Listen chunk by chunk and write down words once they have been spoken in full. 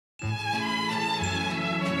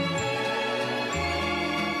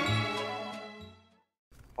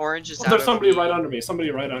Orange is Oh, out there's of somebody the- right under me. Somebody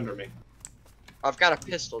right under me. I've got a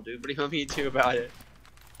pistol, dude. What do you want me to do about it?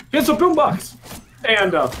 Here's a boombox!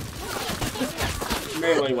 And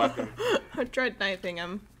melee weapon. I tried knifing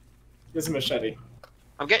him. Here's a machete.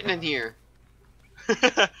 I'm getting in here. I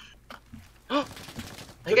think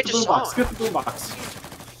I Get the just saw boombox. him. Get the boombox.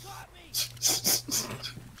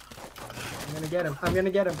 I'm gonna get him. I'm gonna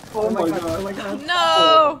get him. Oh my god. Oh my god.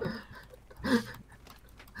 No!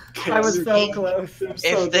 I was so If- close. They're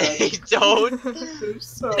so If they dead. don't, They're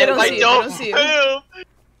so They don't if I see you, they don't don't see you. move,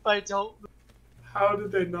 if I don't How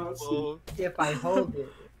did they not see? move, If I hold it,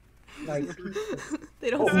 like They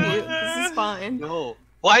don't see you. This is fine. no.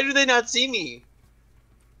 Why do they not see me?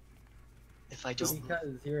 If I don't, because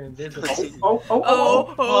you're invisible. Oh, oh, oh,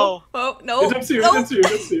 Oh, oh. oh, oh, no. He didn't see you, he no. didn't see you,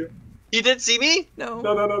 he didn't see you. he did see me. No.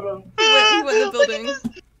 No, no, no, no. He went in the building.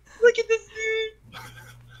 Look at this dude.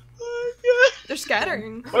 Oh my They're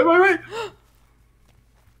scattering. Wait, wait, wait!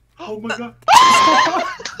 Oh my god.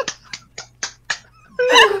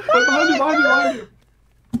 Wait, behind you, behind you, behind you.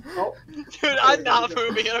 Oh. god. Dude, I'm not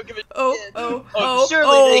moving. I don't give a Oh, shit. oh, Oh, oh, surely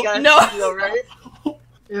oh, they got no. you though, right?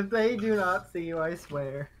 If they do not see you, I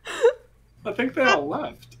swear. I think they all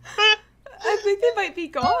left. I think they might be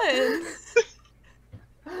gone.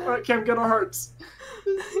 Alright, Cam, get our hearts.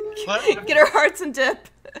 What? Get our hearts and dip.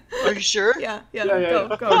 Are you sure? Yeah, Yeah, go, yeah. go, Go,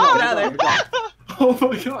 get go, out go, of go. there. Oh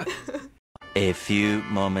my god. A few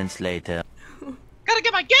moments later. Gotta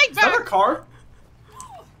get my gang Is that back. a car?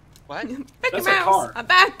 What? Mickey That's a Mouse, car. I'm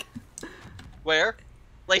back. Where?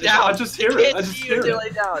 Lay Yeah, down. I just hear it, Can't I just see hear you, it. Lay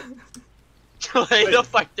down. Lay the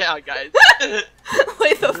fuck down, guys.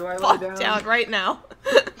 Lay the Do I lay fuck down? down right now.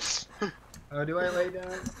 How do I lay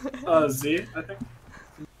down? Z, I think.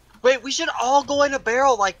 Wait, we should all go in a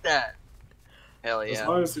barrel like that. Hell As yeah.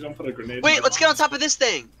 long as you don't put a grenade in Wait, my let's get on box. top of this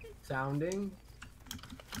thing. Sounding?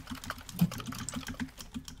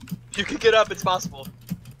 You can get up, it's possible.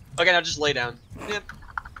 Okay, now just lay down. Yep,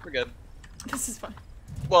 we're good. This is fine.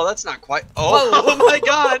 Well, that's not quite. Oh, Whoa. oh my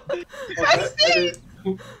god. I see!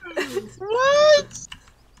 What?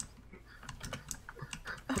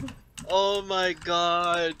 Oh my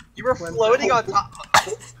god. You were floating on top.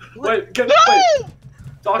 Wait, get No! wait.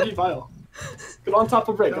 Doggy Vile. Get on top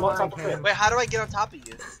of Ray, get on top of Ray. Cam. Wait, how do I get on top of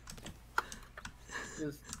you?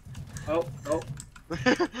 Just Oh, oh.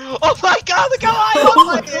 Oh my god, look how high up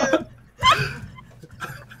I am!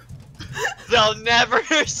 They'll never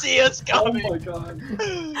see us Oh coming. my god.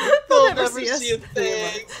 They'll never never see see a us.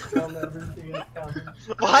 thing. they'll never see us coming.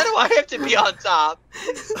 Why do I have to be on top?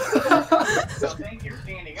 They'll think you're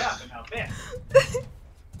standing up and they'll miss.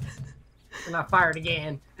 And I fired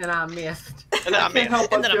again, and I missed. And then I Can't missed.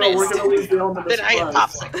 help And but then I feel we're missed. gonna lose the element of Then I hit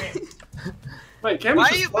surprise. popsicle. Wait, Cam Why is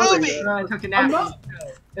are just you floating moving? And there. then I took a I'm nap, not-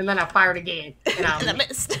 and then I fired again, and I And I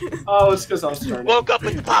missed. missed. Oh, it's because I was turning. Woke up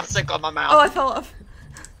with the popsicle in my mouth. Oh, I fell off.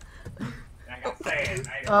 I gotta say it.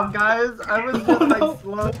 Guys, I was just like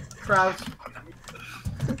slow crouch.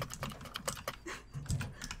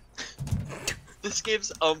 This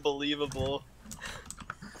game's unbelievable.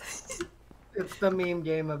 It's the meme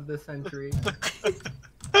game of the century.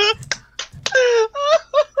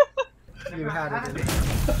 You had it.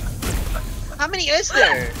 How many is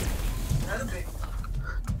there?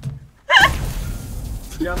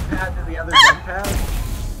 Jump pad to the other jump pad.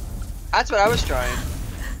 That's what I was trying.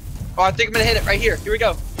 Oh, I think I'm gonna hit it right here. Here we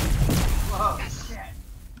go. Whoa, shit.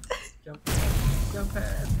 Jump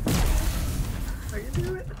pad. Are you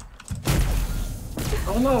doing it?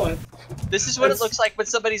 Oh no. This is what it looks like when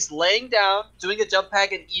somebody's laying down, doing a jump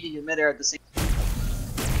pack, and eating in midair at the same time.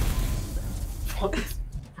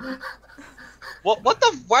 What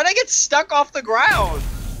the? Why'd I get stuck off the ground?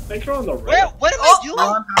 I think you're on the Where? rail. What am Oh! I doing?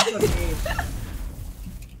 On top of me.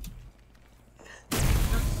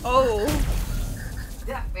 Oh.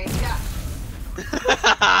 Yeah, baby, yeah.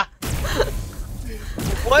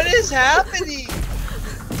 What is happening?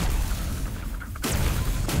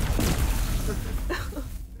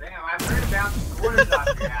 Damn, I've heard about quarters off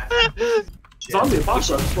your ass. Zombie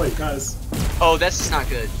apocalypse. Wait, guys. Oh, this is not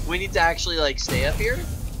good. We need to actually like stay up here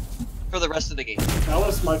for the rest of the game. That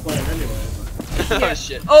was my plan anyway. Oh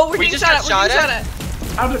shit. Oh, we're We getting just shot got at. We're shot getting shot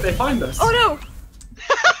at? at. How did they find us? Oh no.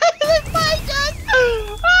 They find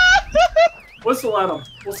us! Whistle at them.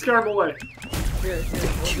 We'll scare them away. Here,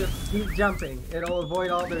 we'll just keep jumping. It'll avoid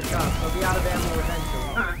all their shots. They'll be out of ammo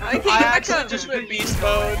eventually. I can't I get back actually up. just went beast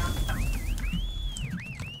mode. Oh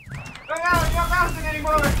no, you're not bouncing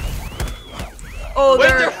anymore! Oh, Wait,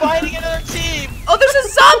 they're. they're fighting another team! Oh, there's a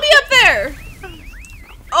zombie up there.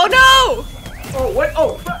 Oh no. Oh wait.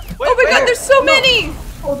 Oh crap. Wait, Oh my wait, god, there's so many.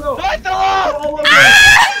 Oh no. I fell off! All over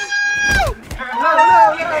Ah! No,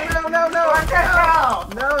 no, no, no, no, no, What the hell?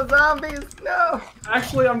 no, zombies! No!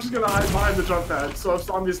 Actually, I'm just gonna hide behind the jump pad, so if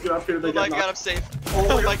zombies get up here, they Oh my get god, I'm knocked. safe.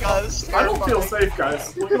 Oh my god, this is I don't feel terrifying. safe,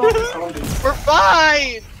 guys. Look at all the zombies. We're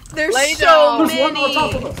fine! There's Lay so down. There's one on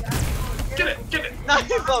top many. of us. Get it, get it. Knife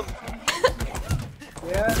them!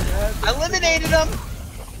 Yeah, I eliminated them!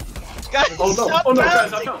 Guys, Oh no, stop oh no,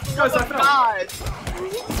 guys, bouncing. I fell. Guys, I Oh fell. god!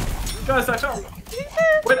 Guys, I fell.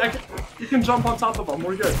 Wait, you can jump on top of them.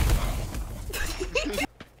 We're good.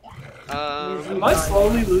 Am I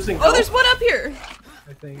slowly losing health? Oh, there's one up here.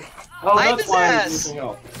 I think. Oh, Knife that's his why I'm ass. losing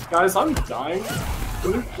health. Guys, I'm dying.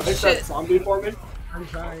 Can you knife that Shit. zombie for me? I'm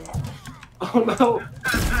trying. Oh no.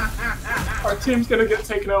 Our team's gonna get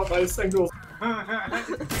taken out by a single.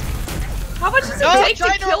 How much does it No, I'm take to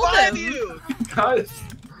trying to kill revive them? you! Guys.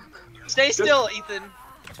 Stay still, Ethan.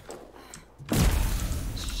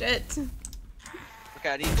 Shit. Okay,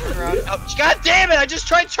 I need to turn around. Oh, god damn it! I just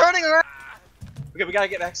tried turning around! Okay, we gotta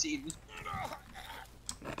get Maxine.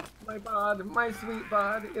 My bod, my sweet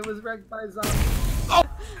bod, it was wrecked by zombies. Oh!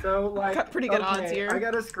 So, like, Got pretty good odds here. I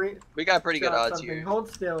got a screen. We got pretty good shot odds something. here. Hold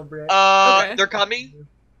still, Britt. Okay. They're coming?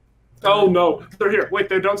 Oh no, they're here. Wait,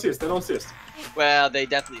 they don't see us. They don't see us. Well, they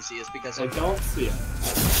definitely see us because They of... don't see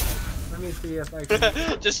us. Let me see if I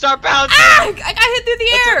can. Just start bouncing! Ah! I got hit through the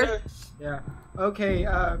That's air! okay. Yeah. Okay,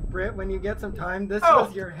 Britt, when you get some time, this Oh.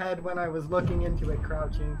 was your head when I was looking into it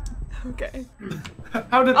crouching. Okay.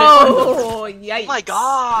 How did they find us? Oh, yikes. Oh my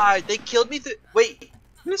god, they killed me through... Wait,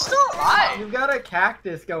 who's still alive? You've got a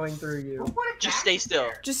cactus going through you. Just stay still.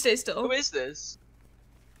 Just stay still. Who is this?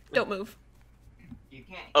 Don't move. You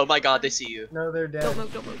can't. Oh my god, they see you. No, they're dead. Don't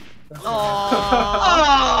move, don't move. That's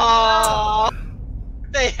Oh!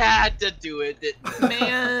 They had to do it, didn't they?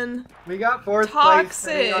 Man. We got fourth place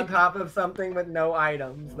sitting Toxic. on top of something with no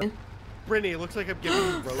items. Brittany, it looks like I'm giving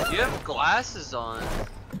you roast. You have glasses on.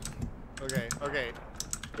 Okay, okay.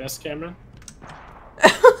 Yes, Cameron.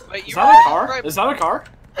 Wait, Is you're that a car? right. Is that a car?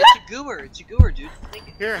 It's a goober. It's a goober, dude. Think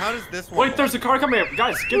it. Here, how does this one Wait, work? there's a car coming up.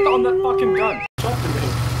 Guys, get on that fucking gun. Jump to me.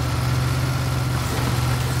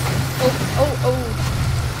 Oh.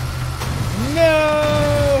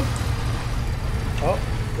 No! Oh,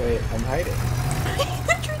 wait, I'm hiding.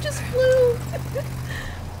 The tree just flew.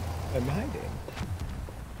 I'm hiding.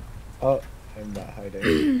 Oh, I'm not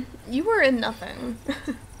hiding. You were in nothing.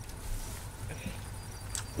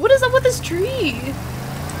 What is up with this tree?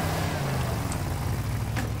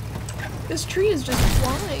 This tree is just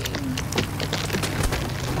flying.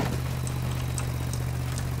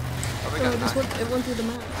 Oh, we Oh, got it just went through the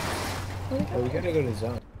map. Oh, we gotta go to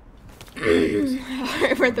zone.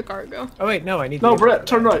 Where'd the car go? Oh wait, no, I need No, to Brett,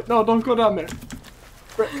 turn right. No, don't go down there.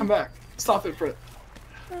 Brett, come back. Stop it, Brett.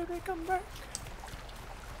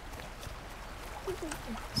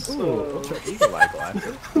 Ooh, ultra eagle eye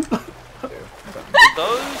glasses.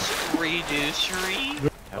 Those reducery.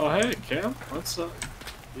 Oh, hey, Cam. What's up?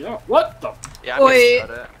 Yeah. What the? Yeah, I'm Wait,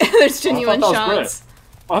 gonna shut it. there's genuine that was shots.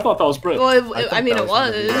 I thought that was Brett. Well, thought I mean, that it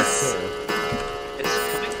gonna be was. that too. It's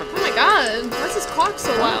coming from. Oh my god, why's this clock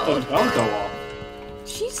so loud? That'll go off.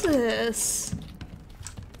 Jesus.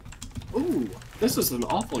 Ooh, this is an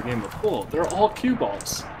awful game of pool. They're all cue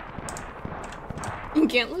balls. You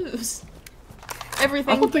can't lose. I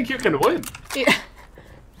Everything. don't think you can win. Yeah.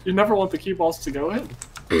 You never want the cue balls to go in.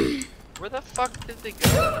 Where the fuck did they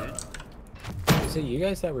go, dude? Is it you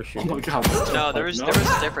guys that were Oh shooting? my god. No, there was a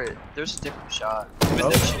different shot. When they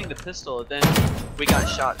were shooting the pistol, then we got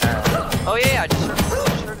shot at. Oh yeah, I just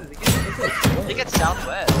heard it again. I think it's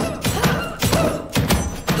southwest.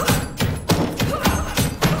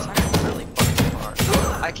 It's actually really fucking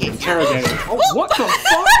far. I can't hear it. Interrogating. Oh, what the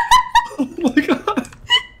fuck? Oh my god.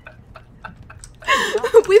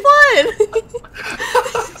 We won!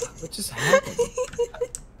 What just happened?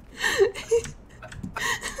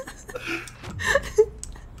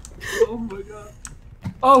 Oh my god.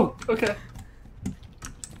 Oh, okay.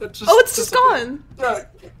 It just Oh, it's just disappeared. gone.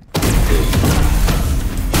 Yeah.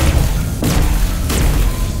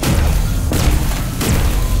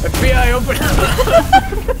 FBI, open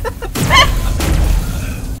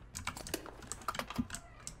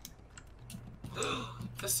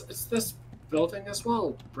It's this building as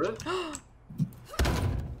well, Britt.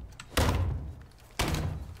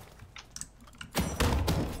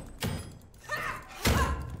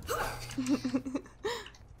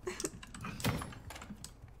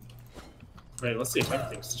 Wait, let's see if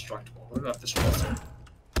everything's destructible. What about this dresser?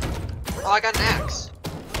 Oh, I got an axe.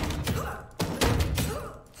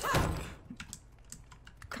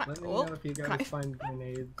 Let me Oh, know if you guys cry. find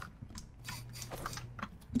grenades.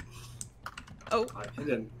 Oh, I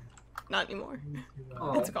didn't. not anymore.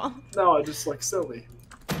 Oh, It's gone. no, I just like silly.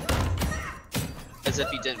 As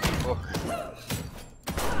if you didn't before.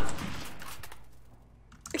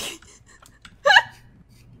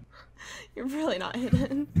 You're really not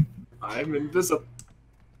hidden. I'm invisible.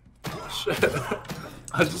 Shit.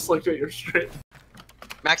 I just looked at your stream.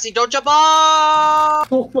 Maxine, don't jump off!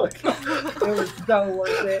 Oh my god. It was so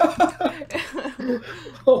worth it.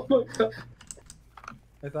 Oh my god.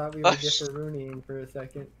 I thought we were differooning for a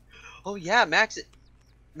second. Oh yeah,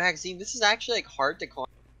 Maxine, this is actually like hard to climb.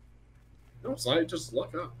 No, it's not. You just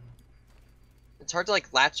look up. It's hard to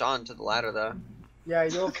like latch on to the ladder though. Yeah,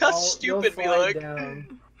 you'll Look how fall, stupid we you'll slide look.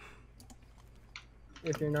 down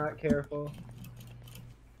if you're not careful.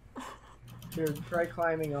 Here, try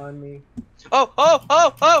climbing on me.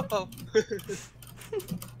 Oh!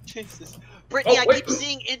 Jesus. Brittany, Oh, I wait. keep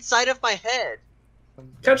seeing inside of my head.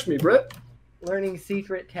 Catch me, Britt. Learning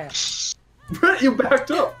secret tech. Britt, you backed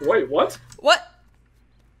up. Wait, what? What?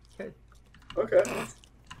 Okay.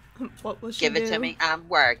 What will she Give it do? to me, I'm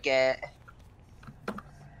working.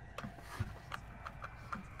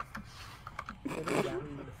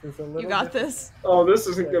 This is a You little got different. this. Oh, this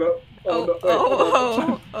isn't gonna. Oh, no, wait, hold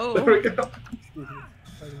on. Oh. There we go. Excuse me.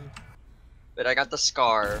 Pardon me. But I got the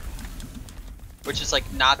scar, which is like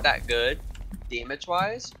not that good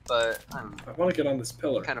damage-wise, but I don't know, I want to get on this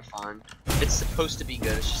pillar. kind of fun. It's supposed to be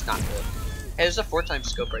good, it's just not good. Hey, there's a 4x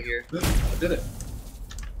scope right here. I did it.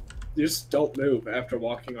 You just don't move after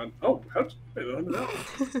walking on. Oh, how? Wait, I don't know.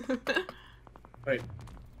 Wait.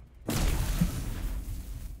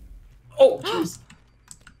 Oh, jeez.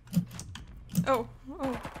 Oh.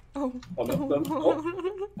 Oh no, no.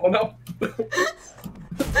 Oh no.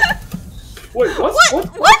 Wait, what?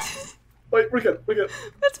 What? Wait, we're good. We're good.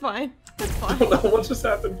 That's fine. That's I fine. don't know what just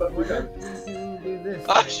happened, but we're good. Do this.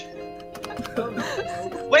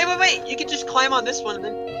 Oh, wait! You can just climb on this one and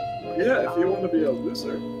then. Yeah, if you want to be a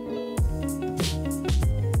loser.